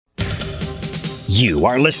You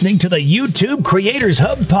are listening to the YouTube Creators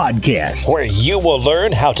Hub podcast, where you will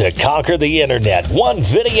learn how to conquer the internet one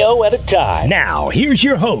video at a time. Now, here's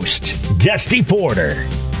your host, Dusty Porter.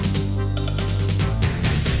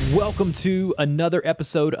 Welcome to another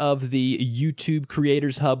episode of the YouTube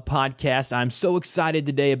Creators Hub podcast. I'm so excited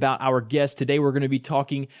today about our guest. Today we're going to be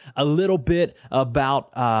talking a little bit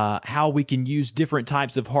about how we can use different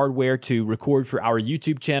types of hardware to record for our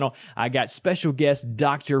YouTube channel. I got special guest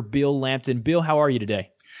Dr. Bill Lampton. Bill, how are you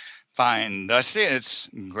today? Fine, Dusty. It's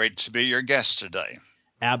great to be your guest today.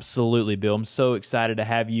 Absolutely, Bill. I'm so excited to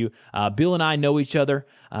have you. Bill and I know each other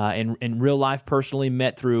in real life, personally,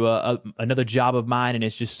 met through another job of mine, and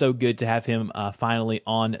it's just so good to have him finally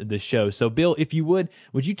on the show. So, Bill, if you would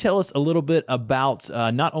you tell us a little bit about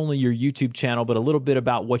not only your YouTube channel, but a little bit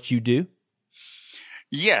about what you do?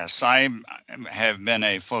 Yes, I have been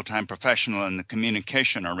a full-time professional in the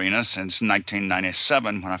communication arena since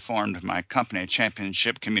 1997 when I formed my company,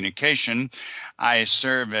 Championship Communication. I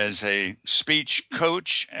serve as a speech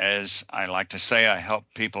coach. As I like to say, I help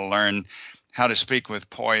people learn how to speak with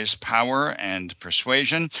poise, power, and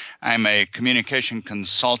persuasion. I'm a communication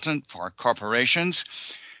consultant for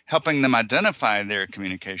corporations, helping them identify their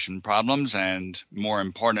communication problems and, more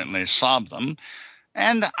importantly, solve them.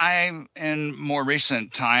 And I, in more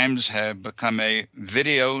recent times, have become a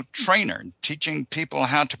video trainer, teaching people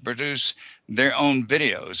how to produce their own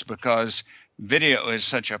videos, because video is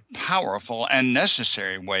such a powerful and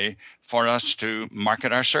necessary way for us to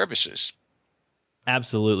market our services.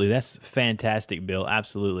 Absolutely. That's fantastic, Bill.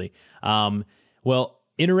 Absolutely. Well,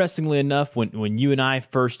 interestingly enough, when you and I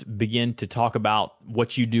first began to talk about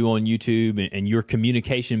what you do on YouTube and your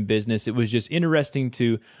communication business, it was just interesting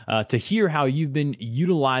to hear how you've been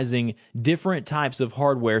utilizing different types of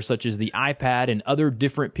hardware, such as the iPad and other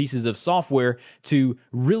different pieces of software, to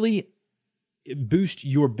really boost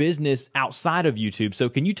your business outside of YouTube. So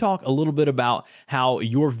can you talk a little bit about how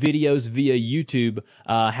your videos via YouTube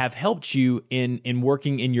have helped you in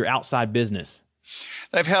working in your outside business?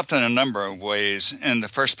 They've helped in a number of ways. In the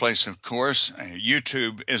first place, of course,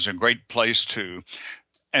 YouTube is a great place to,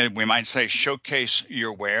 we might say, showcase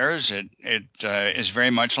your wares. It is very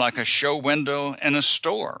much like a show window in a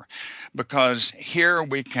store, because here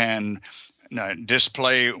we can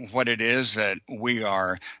display what it is that we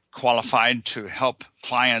are qualified to help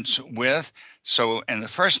clients with. So in the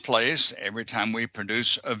first place, every time we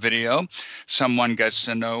produce a video, someone gets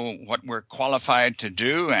to know what we're qualified to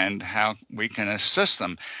do and how we can assist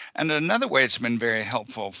them. And another way it's been very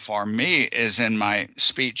helpful for me is in my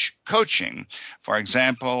speech coaching. For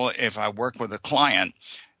example, if I work with a client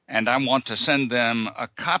and I want to send them a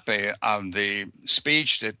copy of the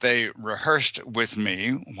speech that they rehearsed with me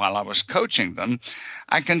while I was coaching them,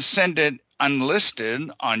 I can send it unlisted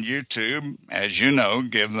on YouTube. As you know,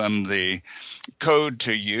 give them the code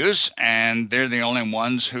to use, and they're the only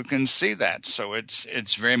ones who can see that. So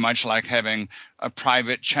it's very much like having a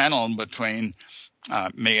private channel between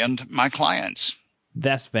me and my clients.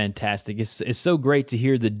 That's fantastic. It's so great to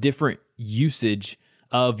hear the different usage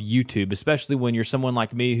of YouTube, especially when you're someone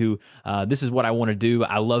like me who this is what I want to do.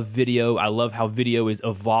 I love video. I love how video is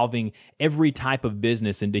evolving every type of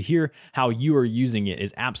business, and to hear how you are using it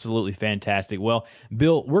is absolutely fantastic. Well,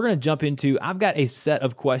 Bill, we're going to jump into, I've got a set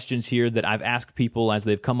of questions here that I've asked people as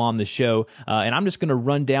they've come on the show, and I'm just going to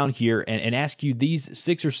run down here and ask you these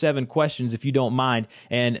 6 or 7 questions if you don't mind.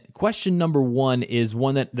 And question number 1 is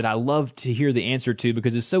one that I love to hear the answer to,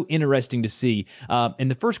 because it's so interesting to see.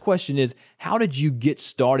 And the first question is, how did you get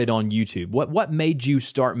started on YouTube? What made you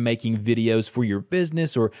start making videos for your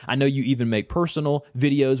business? Or I know you even make personal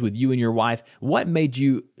videos with you and your wife. What made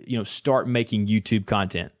you, start making YouTube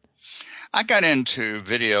content? I got into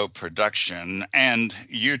video production and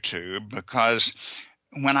YouTube because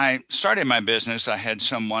when I started my business, I had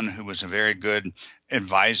someone who was a very good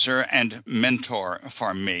advisor and mentor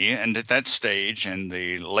for me. And at that stage in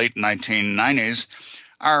the late 1990s,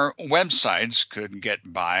 our websites could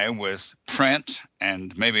get by with print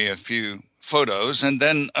and maybe a few photos. And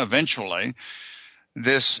then eventually,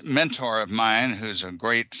 this mentor of mine, who's a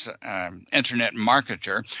great internet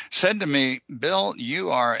marketer, said to me, "Bill,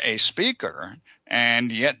 you are a speaker, and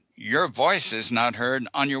yet your voice is not heard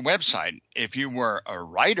on your website. If you were a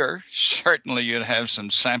writer, certainly you'd have some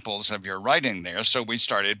samples of your writing there." So we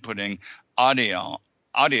started putting audio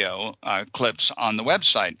clips on the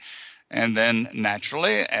website. And then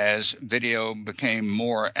naturally, as video became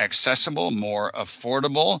more accessible, more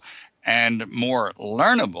affordable, and more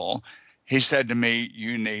learnable, he said to me,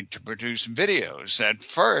 "You need to produce videos." At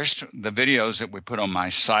first, the videos that we put on my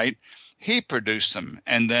site, he produced them.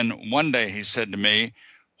 And then one day he said to me,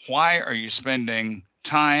 "Why are you spending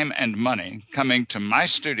time and money coming to my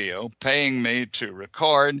studio, paying me to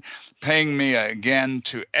record, paying me again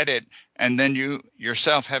to edit, and then you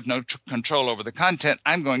yourself have no control over the content.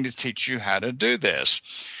 I'm going to teach you how to do this.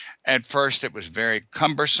 At first, it was very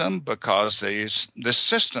cumbersome because the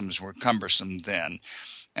systems were cumbersome then.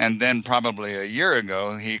 And then probably a year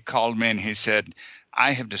ago, he called me and he said,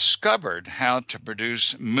 I have discovered how to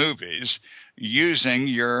produce movies using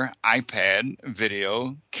your iPad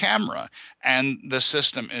video camera. And the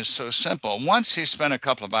system is so simple. Once he spent a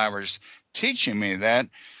couple of hours teaching me that,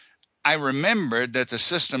 I remembered that the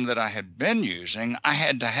system that I had been using, I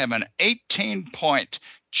had to have an 18-point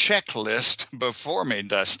checklist before me,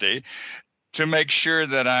 Dusty, to make sure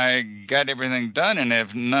that I got everything done. And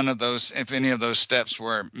if any of those steps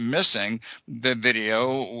were missing, the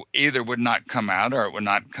video either would not come out or it would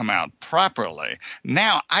not come out properly.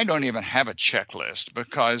 Now I don't even have a checklist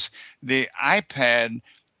because the iPad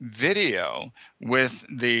video with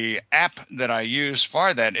the app that I use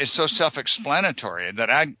for that is so self-explanatory that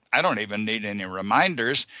I don't even need any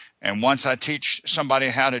reminders. And once I teach somebody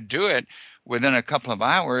how to do it, within a couple of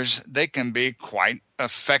hours, they can be quite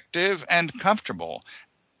effective and comfortable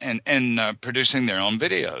in producing their own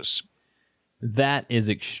videos. That is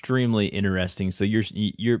extremely interesting. So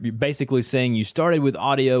you're basically saying you started with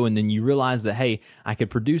audio and then you realized that, hey, I could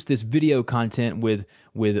produce this video content with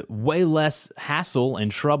way less hassle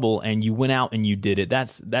and trouble, and you went out and you did it.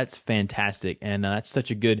 That's fantastic, and that's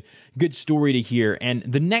such a good story to hear. And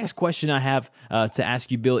the next question I have to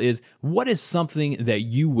ask you, Bill, is what is something that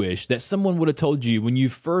you wish that someone would have told you when you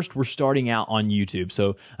first were starting out on YouTube?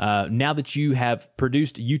 So now that you have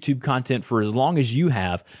produced YouTube content for as long as you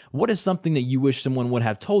have, what is something that you wish someone would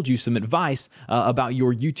have told you, some advice about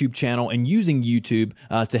your YouTube channel and using YouTube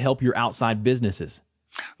to help your outside businesses?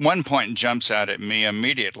 One point jumps out at me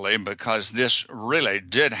immediately because this really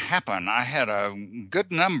did happen. I had a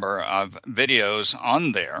good number of videos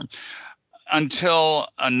on there until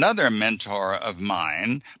another mentor of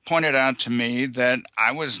mine pointed out to me that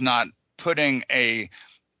I was not putting the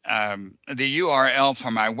URL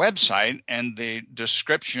for my website in the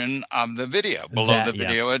description of the video below the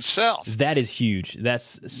video itself. That is huge.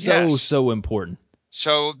 That's so important.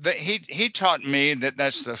 So he taught me that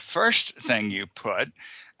that's the first thing you put,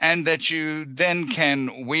 and that you then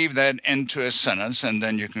can weave that into a sentence, and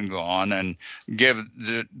then you can go on and give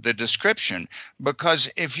the description. Because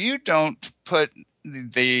if you don't put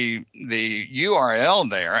the URL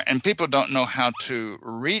there and people don't know how to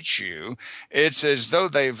reach you, it's as though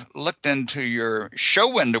they've looked into your show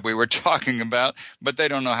window we were talking about, but they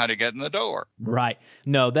don't know how to get in the door. Right.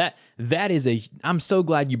 No, that is I'm so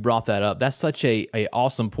glad you brought that up. That's such a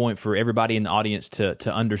awesome point for everybody in the audience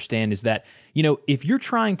to understand, is that, you know, if you're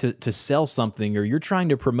trying to sell something or you're trying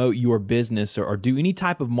to promote your business or do any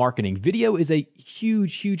type of marketing, video is a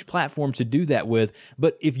huge platform to do that with.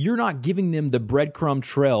 But if you're not giving them the breadcrumb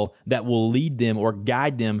trail that will lead them or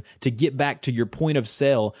guide them to get back to your point of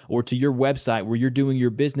sale or to your website where you're doing your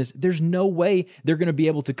business, there's no way they're going to be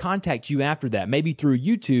able to contact you after that, maybe through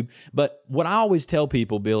YouTube. But what I always tell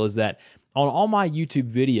people, Bill, is that on all my YouTube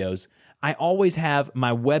videos, I always have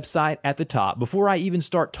my website at the top before I even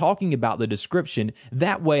start talking about the description.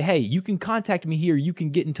 That way, hey, you can contact me here. You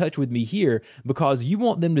can get in touch with me here because you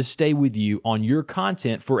want them to stay with you on your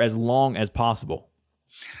content for as long as possible.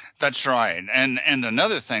 That's right. And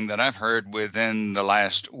another thing that I've heard within the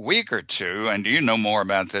last week or two, and you know more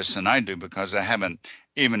about this than I do because I haven't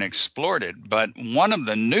even explored it, but one of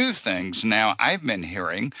the new things now I've been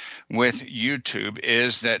hearing with YouTube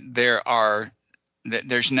is that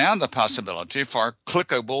there's now the possibility for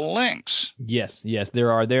clickable links. Yes,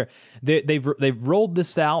 there are. They've rolled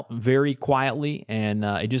this out very quietly, and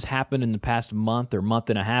it just happened in the past month or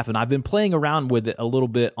month and a half. And I've been playing around with it a little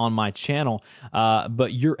bit on my channel.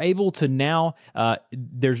 But you're able to now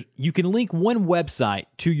you can link one website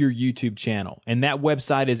to your YouTube channel, and that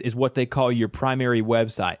website is what they call your primary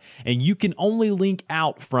website. And you can only link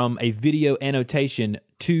out from a video annotation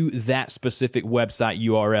to that specific website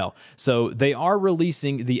URL. So they are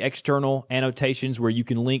releasing the external annotations where you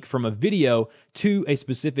can link from a video to a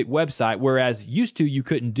specific website, whereas used to you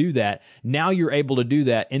couldn't do that. Now you're able to do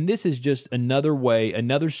that. And this is just another way,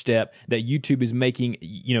 another step that YouTube is making,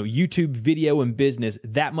 you know, YouTube video and business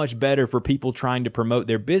that much better for people trying to promote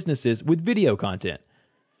their businesses with video content.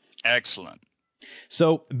 Excellent.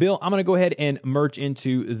 So, Bill, I'm going to go ahead and merge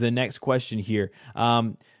into the next question here.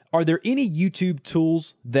 Are there any YouTube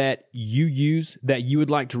tools that you use that you would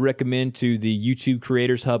like to recommend to the YouTube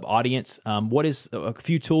Creators Hub audience? What is a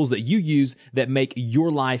few tools that you use that make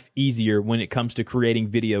your life easier when it comes to creating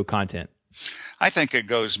video content? I think it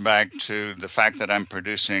goes back to the fact that I'm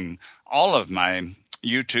producing all of my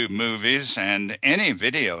YouTube movies and any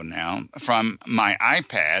video now from my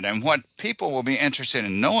iPad. And what people will be interested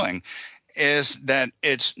in knowing is that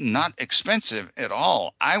it's not expensive at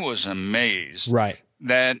all. I was amazed Right.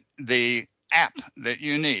 that the app that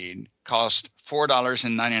you need cost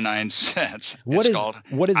 $4.99.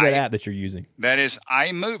 What is that app that you're using? That is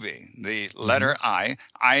iMovie, the letter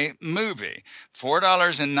iMovie.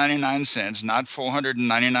 $4.99, not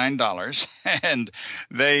 $499. And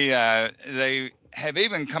they have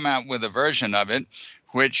even come out with a version of it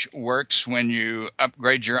which works when you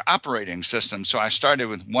upgrade your operating system. So I started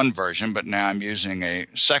with one version, but now I'm using a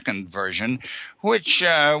second version, which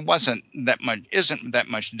isn't that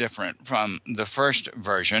much different from the first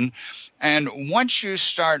version. And once you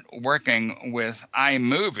start working with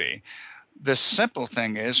iMovie, the simple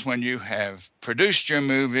thing is when you have produced your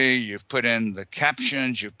movie, you've put in the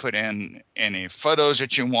captions, you've put in any photos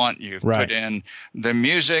that you want, you've put in the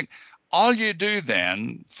music. All you do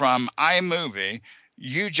then from iMovie,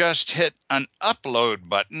 you just hit an upload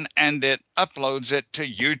button and it uploads it to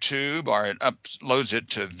YouTube or it uploads it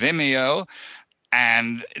to Vimeo.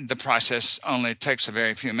 And the process only takes a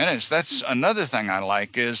very few minutes. That's another thing I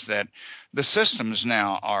like, is that the systems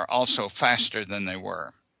now are also faster than they were.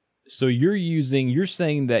 So you're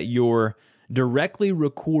saying that you're directly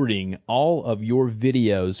recording all of your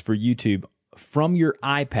videos for YouTube from your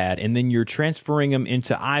iPad, and then you're transferring them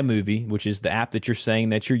into iMovie, which is the app that you're saying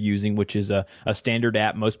that you're using, which is a standard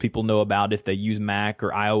app most people know about if they use Mac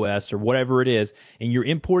or iOS or whatever it is, and you're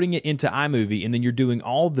importing it into iMovie, and then you're doing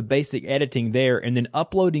all the basic editing there, and then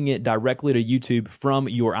uploading it directly to YouTube from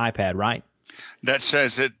your iPad, right? That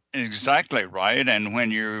says it exactly right. And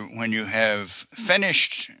when you have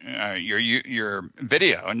finished your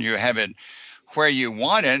video and you have it where you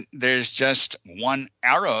want it, there's just one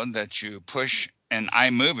arrow that you push in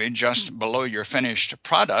iMovie just below your finished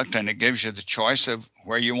product, and it gives you the choice of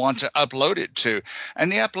where you want to upload it to. And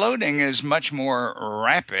the uploading is much more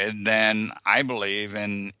rapid than I believe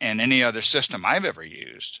in any other system I've ever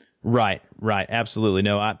used. Right, absolutely.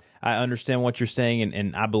 No, I understand what you're saying,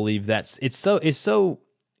 and I believe it's so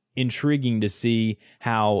intriguing to see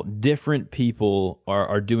how different people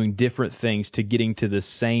are doing different things to getting to the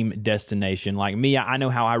same destination. Like me, I know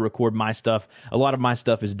how I record my stuff. A lot of my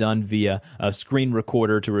stuff is done via a screen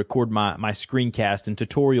recorder to record my screencast and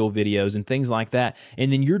tutorial videos and things like that.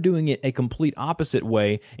 And then you're doing it a complete opposite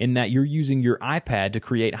way, in that you're using your iPad to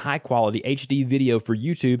create high quality HD video for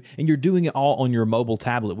YouTube, and you're doing it all on your mobile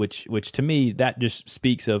tablet, which to me, that just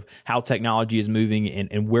speaks of how technology is moving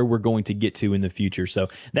and where we're going to get to in the future. So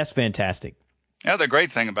that's fantastic. Yeah, the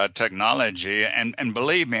great thing about technology, and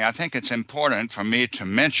believe me, I think it's important for me to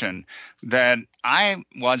mention that I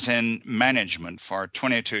was in management for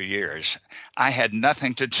 22 years. I had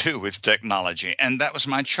nothing to do with technology, and that was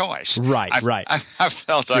my choice. Right. I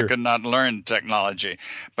felt I could not learn technology.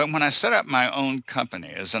 But when I set up my own company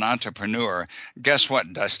as an entrepreneur, guess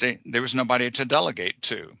what, Dusty? There was nobody to delegate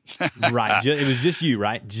to. Right. It was just you,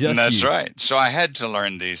 right? That's right. So I had to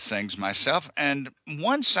learn these things myself. And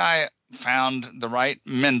once I found the right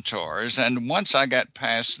mentors, and once I got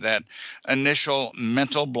past that initial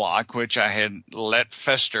mental block, which I had let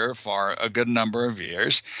fester for a good number of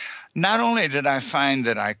years, not only did I find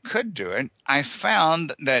that I could do it, I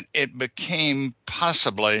found that it became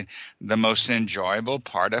possibly the most enjoyable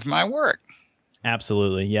part of my work.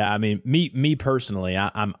 Absolutely. Yeah. I mean, me personally,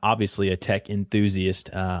 I'm obviously a tech enthusiast.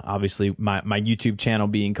 Obviously my YouTube channel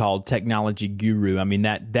being called Technology Guru. I mean,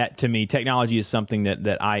 that to me, technology is something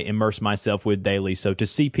that I immerse myself with daily. So to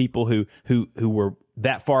see people who were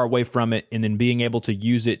that far away from it and then being able to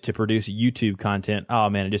use it to produce YouTube content, oh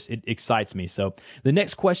man, it excites me. So the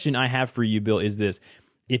next question I have for you, Bill, is this.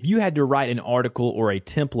 If you had to write an article or a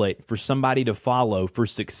template for somebody to follow for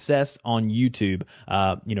success on YouTube,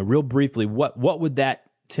 real briefly, what would that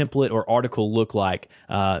template or article look like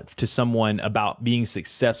to someone about being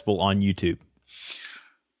successful on YouTube?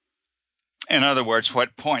 In other words,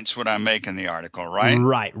 what points would I make in the article, right?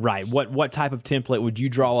 Right. What type of template would you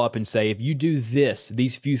draw up and say, if you do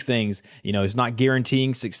these few things, it's not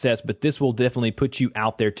guaranteeing success, but this will definitely put you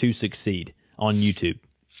out there to succeed on YouTube?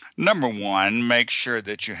 Number one, make sure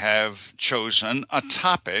that you have chosen a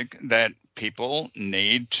topic that people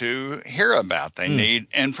need to hear about. They need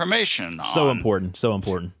information on. So important.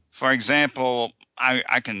 For example,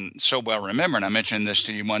 I can so well remember, and I mentioned this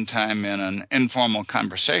to you one time in an informal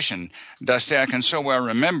conversation, Dusty, I can so well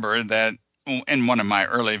remember that in one of my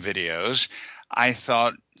early videos, I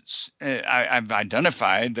thought I've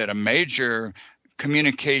identified that a major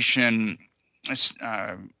communication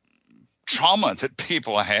trauma that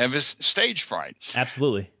people have is stage fright.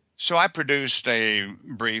 Absolutely. So I produced a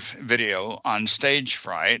brief video on stage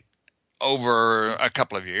fright over a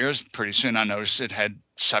couple of years. Pretty soon I noticed it had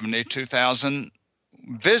 72,000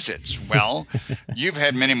 visits. Well, you've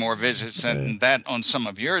had many more visits than that on some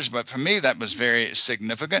of yours, but for me, that was very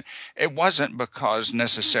significant. It wasn't because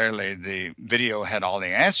necessarily the video had all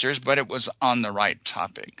the answers, but it was on the right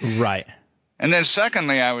topic. Right. And then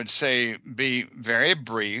secondly, I would say be very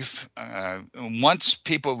brief. Once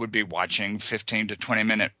people would be watching 15 to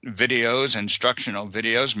 20-minute videos, instructional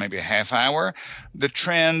videos, maybe a half hour, the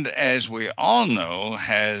trend, as we all know,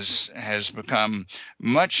 has become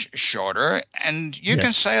much shorter. And you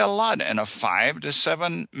can say a lot in a 5 to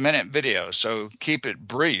 7 minute video. So keep it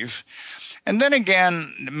brief. And then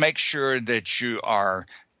again, make sure that you are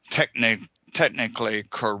technically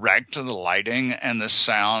correct. The lighting and the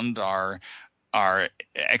sound are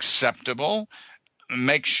acceptable.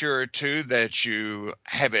 Make sure too that you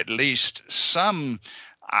have at least some,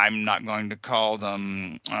 I'm not going to call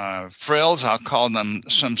them frills, I'll call them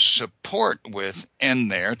some support within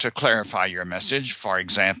there to clarify your message. For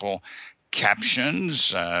example,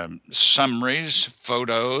 captions, summaries,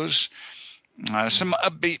 photos, some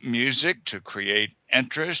upbeat music to create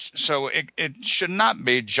interest. So it should not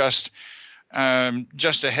be just a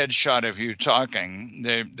headshot of you talking.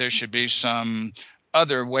 There should be some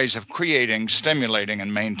other ways of creating, stimulating,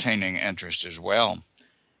 and maintaining interest as well.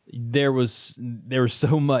 There was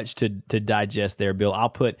so much to digest there, Bill. I'll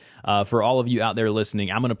put, for all of you out there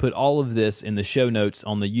listening, I'm going to put all of this in the show notes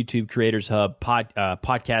on the YouTube Creators Hub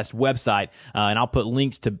podcast website, and I'll put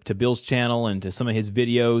links to Bill's channel and to some of his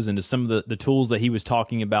videos and to some of the tools that he was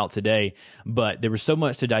talking about today. But there was so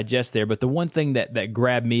much to digest there. But the one thing that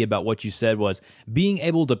grabbed me about what you said was being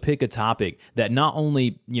able to pick a topic that not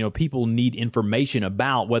only people need information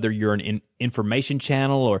about, whether you're an information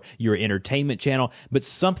channel or your entertainment channel, but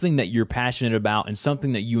something that you're passionate about and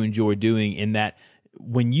something that you enjoy doing, in that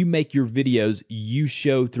when you make your videos, you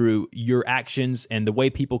show through your actions and the way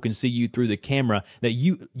people can see you through the camera that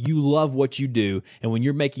you love what you do. And when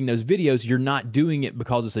you're making those videos, you're not doing it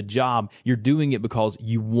because it's a job. You're doing it because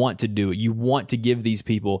you want to do it. You want to give these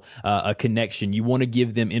people a connection. You want to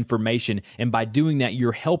give them information. And by doing that,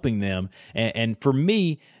 you're helping them. And for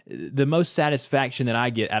me, the most satisfaction that I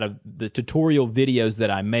get out of the tutorial videos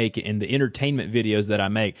that I make and the entertainment videos that I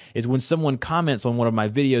make is when someone comments on one of my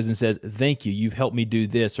videos and says, "Thank you, you've helped me do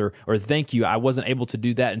this," or "Thank you, I wasn't able to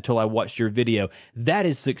do that until I watched your video." That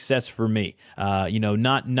is success for me.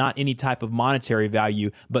 Not any type of monetary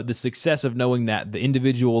value, but the success of knowing that the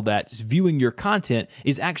individual that's viewing your content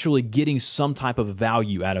is actually getting some type of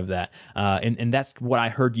value out of that. And that's what I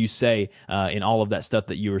heard you say in all of that stuff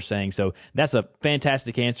that you were saying. So that's a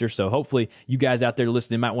fantastic answer. So hopefully you guys out there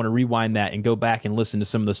listening might want to rewind that and go back and listen to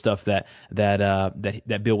some of the stuff that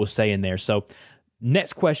Bill was saying there. So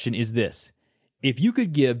next question is this: if you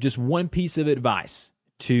could give just one piece of advice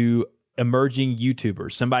to emerging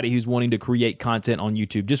YouTubers, somebody who's wanting to create content on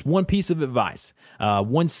YouTube, just one piece of advice,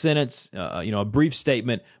 one sentence, a brief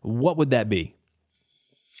statement, what would that be?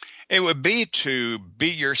 It would be to be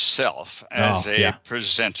yourself as a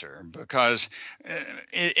presenter, because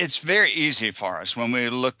it's very easy for us when we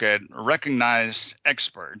look at recognized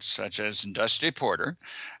experts such as Dusty Porter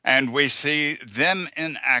and we see them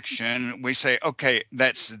in action. We say, okay,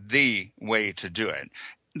 that's the way to do it.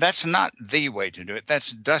 That's not the way to do it.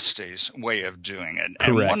 That's Dusty's way of doing it.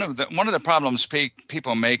 Correct. And one of the problems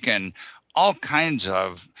people make in all kinds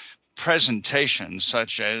of presentations,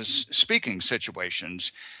 such as speaking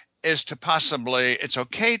situations, is to it's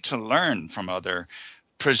okay to learn from other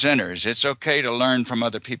presenters. It's okay to learn from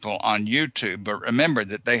other people on YouTube, but remember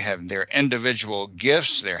that they have their individual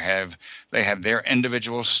gifts. They have their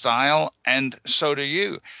individual style, and so do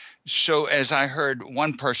you. So as I heard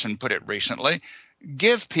one person put it recently,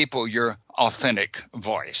 give people your authentic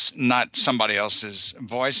voice, not somebody else's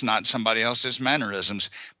voice, not somebody else's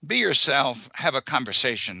mannerisms. Be yourself. Have a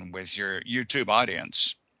conversation with your YouTube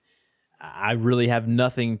audience. I really have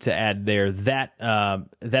nothing to add there.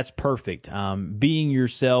 That's perfect. Being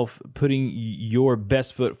yourself, putting your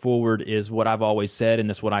best foot forward is what I've always said, and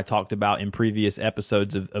that's what I talked about in previous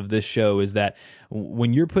episodes of this show, is that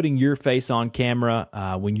when you're putting your face on camera,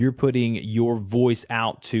 when you're putting your voice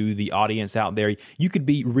out to the audience out there, you could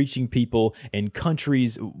be reaching people in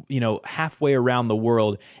countries, halfway around the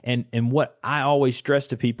world. And what I always stress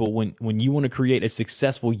to people when you want to create a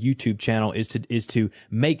successful YouTube channel is to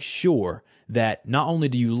make sure that not only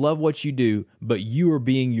do you love what you do, but you are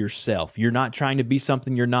being yourself. You're not trying to be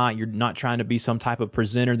something you're not. You're not trying to be some type of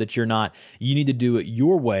presenter that you're not. You need to do it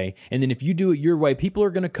your way. And then if you do it your way, people are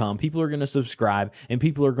going to come, people are going to subscribe, and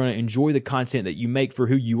people are going to enjoy the content that you make for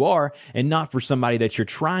who you are and not for somebody that you're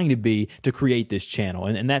trying to be to create this channel.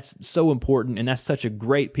 And that's so important, and that's such a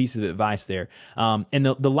great piece of advice there. And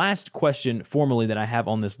the last question formally that I have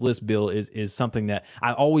on this list, Bill, is something that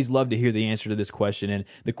I always love to hear the answer to this question. And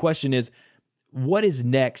the question is, what is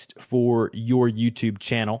next for your YouTube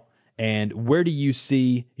channel, and where do you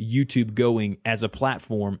see YouTube going as a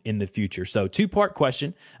platform in the future? So, two-part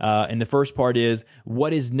question. And the first part is,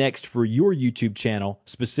 what is next for your YouTube channel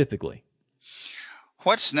specifically?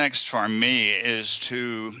 What's next for me is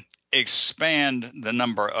to expand the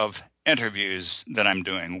number of interviews that I'm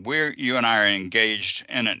doing. You and I are engaged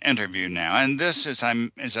in an interview now. And this, as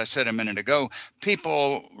I said a minute ago,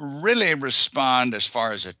 people really respond as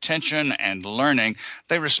far as attention and learning.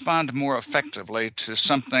 They respond more effectively to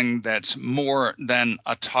something that's more than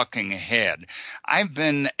a talking head. I've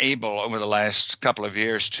been able over the last couple of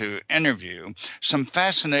years to interview some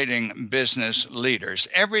fascinating business leaders.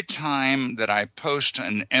 Every time that I post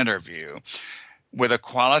an interview with a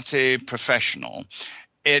quality professional,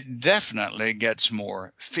 it definitely gets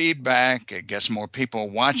more feedback, it gets more people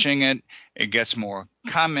watching it, it gets more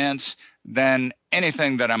comments than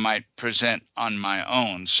anything that I might present on my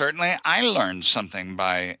own. Certainly, I learned something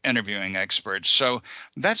by interviewing experts. So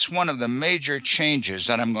that's one of the major changes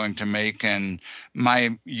that I'm going to make in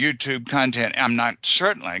my YouTube content. I'm not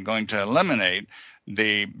certainly going to eliminate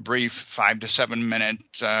the brief 5 to 7 minute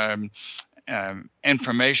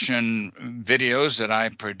information videos that I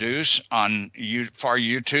produce for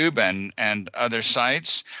YouTube and other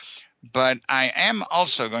sites. But I am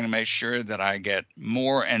also going to make sure that I get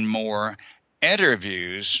more and more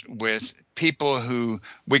interviews with people who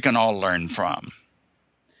we can all learn from.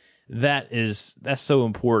 That's so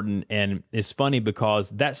important, and it's funny because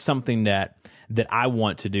that's something that I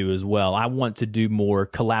want to do as well. I want to do more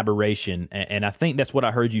collaboration, and I think that's what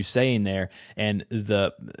I heard you saying there. And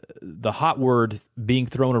the hot word being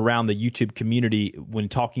thrown around the YouTube community when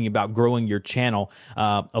talking about growing your channel,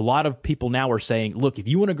 a lot of people now are saying, look, if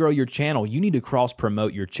you want to grow your channel, you need to cross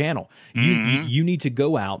promote your channel. You need to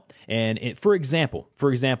go out and for example,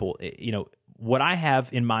 what I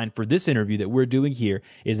have in mind for this interview that we're doing here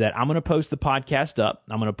is that I'm going to post the podcast up.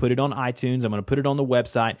 I'm going to put it on iTunes. I'm going to put it on the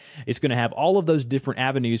website. It's going to have all of those different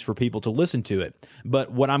avenues for people to listen to it.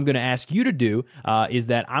 But what I'm going to ask you to do is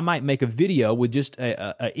that I might make a video with just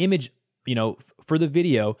a image, for the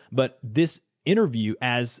video, but this interview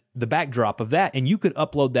as the backdrop of that, and you could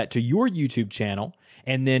upload that to your YouTube channel.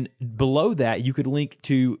 And then below that, you could link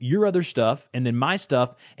to your other stuff and then my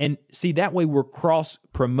stuff. And see, that way we're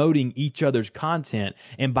cross-promoting each other's content.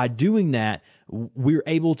 And by doing that, we're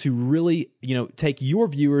able to really, take your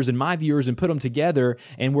viewers and my viewers and put them together.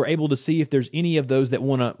 And we're able to see if there's any of those that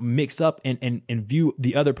want to mix up and view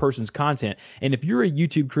the other person's content. And if you're a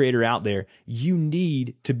YouTube creator out there, you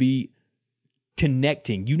need to be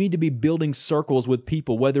connecting. You need to be building circles with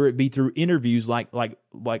people, whether it be through interviews like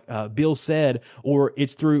Bill said, or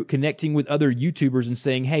it's through connecting with other YouTubers and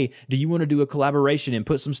saying, hey, do you want to do a collaboration and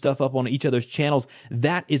put some stuff up on each other's channels?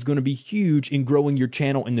 That is going to be huge in growing your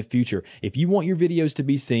channel in the future. If you want your videos to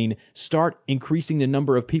be seen, start increasing the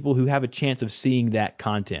number of people who have a chance of seeing that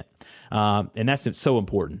content. And that's so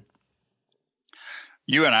important.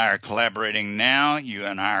 You and I are collaborating now. You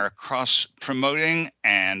and I are cross-promoting.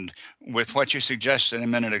 And with what you suggested a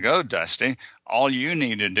minute ago, Dusty, all you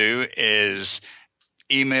need to do is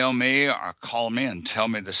email me or call me and tell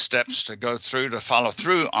me the steps to go through to follow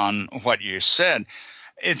through on what you said.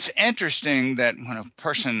 It's interesting that when a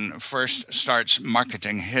person first starts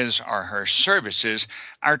marketing his or her services,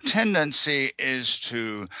 our tendency is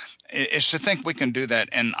to think we can do that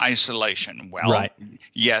in isolation. Well, right.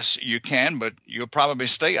 Yes, you can, but you'll probably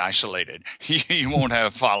stay isolated. You won't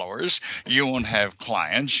have followers. You won't have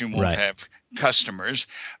clients. You won't have customers.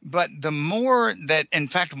 But the more that, in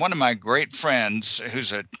fact, one of my great friends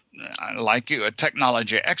who's like you, a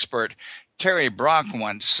technology expert, Terry Brock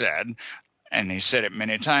once said, and he said it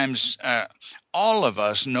many times, all of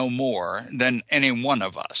us know more than any one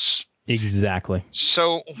of us. Exactly.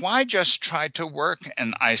 So why just try to work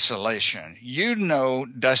in isolation? You know,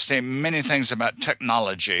 Dusty, many things about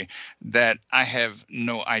technology that I have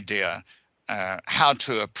no idea how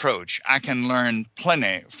to approach. I can learn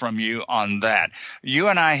plenty from you on that. You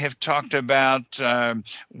and I have talked about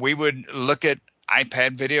we would look at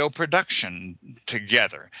iPad video production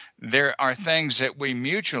together. There are things that we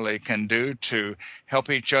mutually can do to help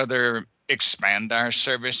each other expand our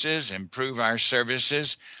services, improve our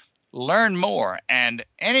services. learn more. And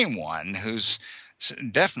anyone who's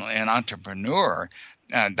definitely an entrepreneur,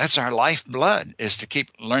 that's our lifeblood, is to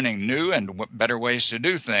keep learning new and better ways to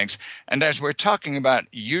do things. And as we're talking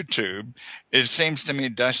about YouTube, it seems to me,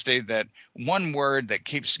 Dusty, that one word that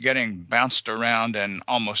keeps getting bounced around in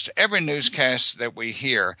almost every newscast that we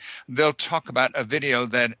hear, they'll talk about a video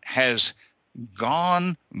that has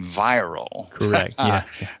gone viral. Correct. Yeah.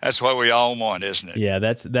 That's what we all want, isn't it? Yeah,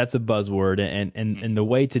 that's a buzzword, and the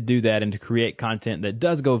way to do that and to create content that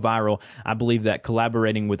does go viral, I believe that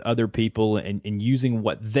collaborating with other people and using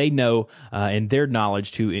what they know and their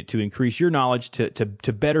knowledge to increase your knowledge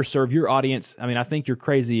to better serve your audience. I mean, I think you're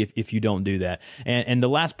crazy if you don't do that. And the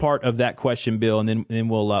last part of that question, Bill, and then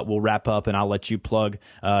we'll wrap up, and I'll let you plug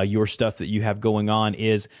your stuff that you have going on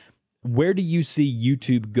is, where do you see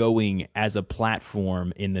YouTube going as a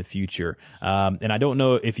platform in the future? And I don't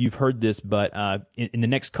know if you've heard this, but in the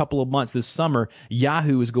next couple of months this summer,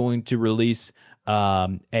 Yahoo is going to release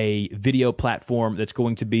a video platform that's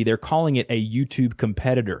going to be, they're calling it a YouTube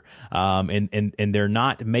competitor. And they're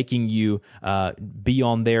not making you be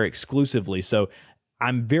on there exclusively. So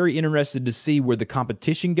I'm very interested to see where the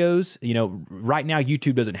competition goes. You know, right now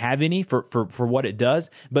YouTube doesn't have any for what it does,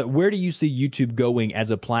 but where do you see YouTube going as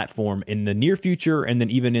a platform in the near future and then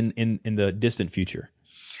even in the distant future?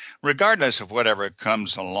 Regardless of whatever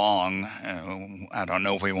comes along, I don't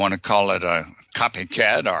know if we want to call it a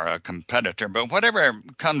copycat or a competitor, but whatever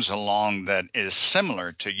comes along that is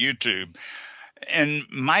similar to YouTube, in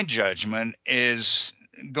my judgment, is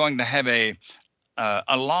going to have a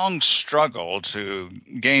long struggle to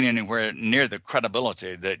gain anywhere near the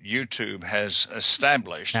credibility that YouTube has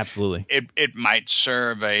established. Absolutely. It might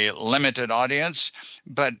serve a limited audience,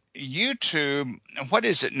 but YouTube, what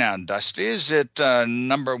is it now, Dusty? Is it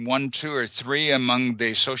number 1, 2, or 3 among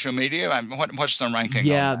the social media? What's the ranking?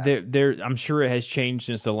 Yeah, on that? I'm sure it has changed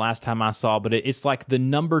since the last time I saw, but it's like the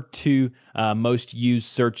number 2 most used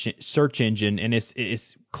search engine, and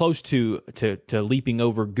it's close to leaping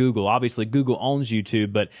over Google. Obviously, Google owns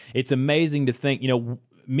YouTube, but it's amazing to think, you know,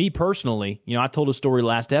 me personally, you know, I told a story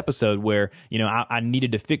last episode where, you know, I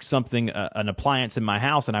needed to fix something, an appliance in my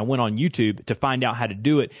house, and I went on YouTube to find out how to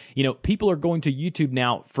do it. You know, people are going to YouTube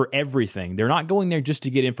now for everything. They're not going there just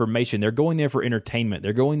to get information. They're going there for entertainment.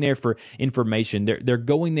 They're going there for information. They're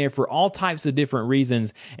going there for all types of different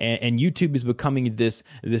reasons. And YouTube is becoming this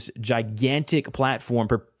gigantic platform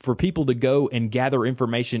for people to go and gather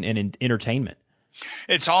information and entertainment.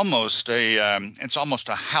 It's almost a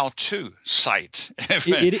how-to site.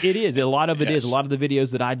 It is. A lot of it Yes. is. A lot of the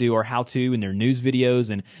videos that I do are how-to, and they're news videos.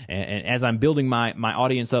 And as I'm building my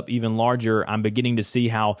audience up even larger, I'm beginning to see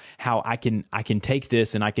how I can take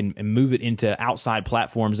this and I can move it into outside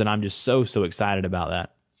platforms. And I'm just so excited about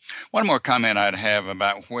that. One more comment I'd have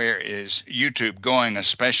about where is YouTube going,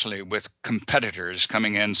 especially with competitors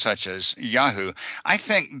coming in such as Yahoo. I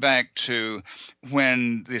think back to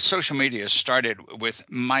when the social media started with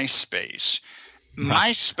MySpace.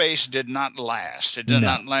 MySpace did not last. It did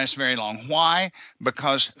not last very long. Why?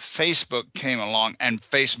 Because Facebook came along and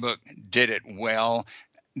Facebook did it well.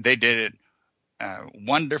 They did it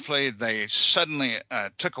wonderfully. They suddenly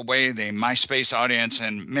took away the MySpace audience,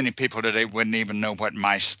 and many people today wouldn't even know what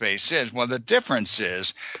MySpace is. Well, the difference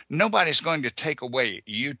is nobody's going to take away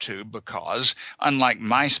YouTube because, unlike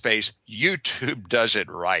MySpace, YouTube does it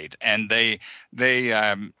right, and they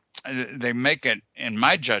make it, in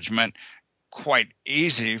my judgment, quite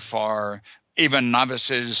easy for even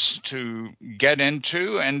novices to get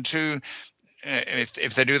into and to.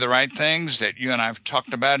 If they do the right things that you and I have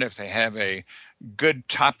talked about, if they have a good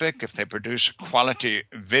topic, if they produce a quality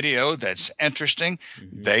video that's interesting,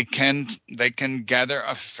 they can gather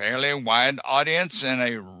a fairly wide audience in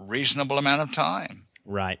a reasonable amount of time.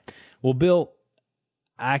 Right. Well, Bill,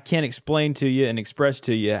 I can't explain to you and express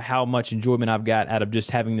to you how much enjoyment I've got out of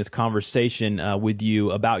just having this conversation with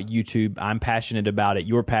you about YouTube. I'm passionate about it.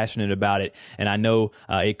 You're passionate about it. And I know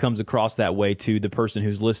it comes across that way to the person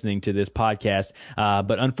who's listening to this podcast.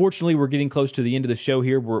 But unfortunately, we're getting close to the end of the show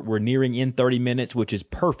here. We're nearing in 30 minutes, which is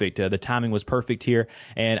perfect. The timing was perfect here.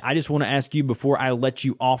 And I just want to ask you before I let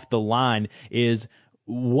you off the line is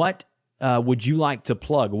what would you like to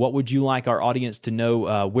plug? What would you like our audience to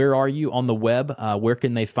know? Where are you on the web? Where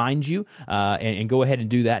can they find you? And go ahead and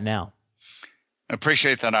do that now.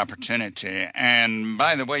 Appreciate that opportunity. And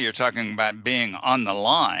by the way, you're talking about being on the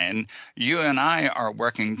line. You and I are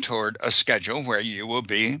working toward a schedule where you will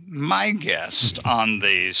be my guest on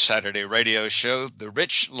the Saturday radio show, The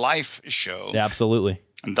Rich Life Show. Absolutely.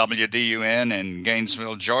 WDUN in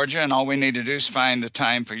Gainesville, Georgia, and all we need to do is find the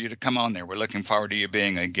time for you to come on there. We're looking forward to you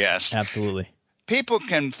being a guest. Absolutely. People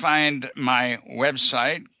can find my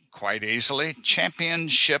website quite easily,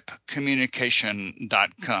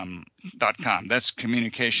 championshipcommunication.com. That's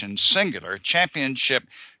communication singular,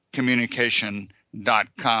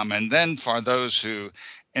 championshipcommunication.com. And then for those who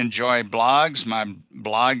enjoy blogs, my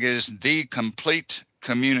blog is The Complete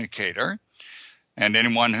Communicator. And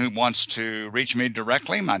anyone who wants to reach me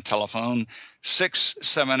directly, my telephone,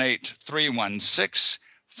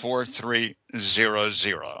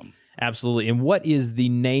 678-316-4300. Absolutely. And what is the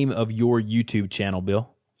name of your YouTube channel, Bill?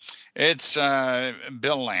 It's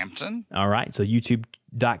Bill Lampton. All right. So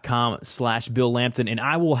youtube.com/Bill Lampton. And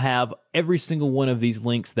I will have every single one of these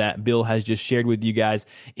links that Bill has just shared with you guys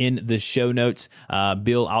in the show notes.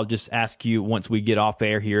 Bill, I'll just ask you once we get off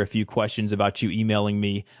air here a few questions about you emailing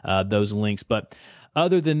me those links. But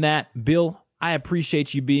other than that, Bill, I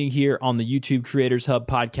appreciate you being here on the YouTube Creators Hub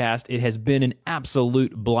podcast. It has been an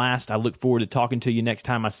absolute blast. I look forward to talking to you next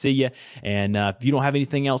time I see you. And if you don't have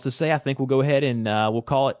anything else to say, I think we'll go ahead and we'll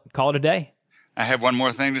call it a day. I have one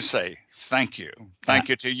more thing to say. Thank you. Thank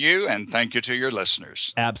you to you, and thank you to your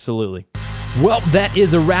listeners. Absolutely. Well, that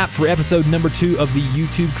is a wrap for episode number 2 of the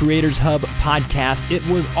YouTube Creators Hub podcast. It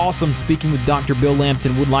was awesome speaking with Dr. Bill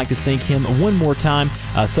Lampton. Would like to thank him one more time.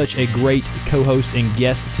 Such a great co-host and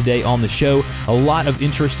guest today on the show. A lot of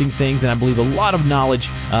interesting things, and I believe a lot of knowledge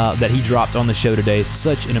that he dropped on the show today.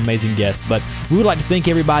 Such an amazing guest. But we would like to thank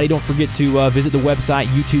everybody. Don't forget to visit the website,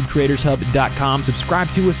 youtubecreatorshub.com.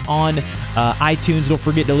 Subscribe to us on iTunes. Don't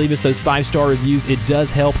forget to leave us those 5-star reviews. It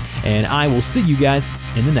does help. And I will see you guys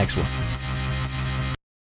in the next one.